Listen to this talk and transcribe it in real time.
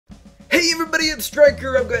Hey everybody, it's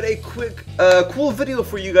Striker. I've got a quick, cool video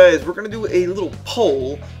for you guys. We're going to do a little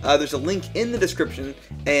poll. There's a link in the description,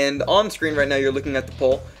 and on screen right now you're looking at the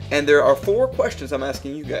poll, and there are 4 questions I'm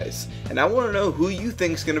asking you guys. And I want to know who you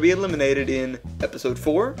think is going to be eliminated in Episode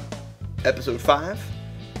 4, Episode 5,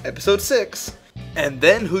 Episode 6, and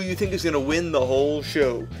then who you think is going to win the whole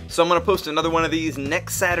show. So I'm going to post another one of these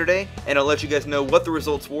next Saturday, and I'll let you guys know what the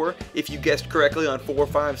results were if you guessed correctly on 4,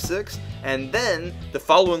 5, 6. And then the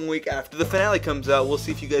following week after the finale comes out, we'll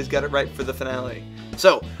see if you guys got it right for the finale.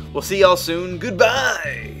 So, we'll see y'all soon.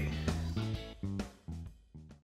 Goodbye!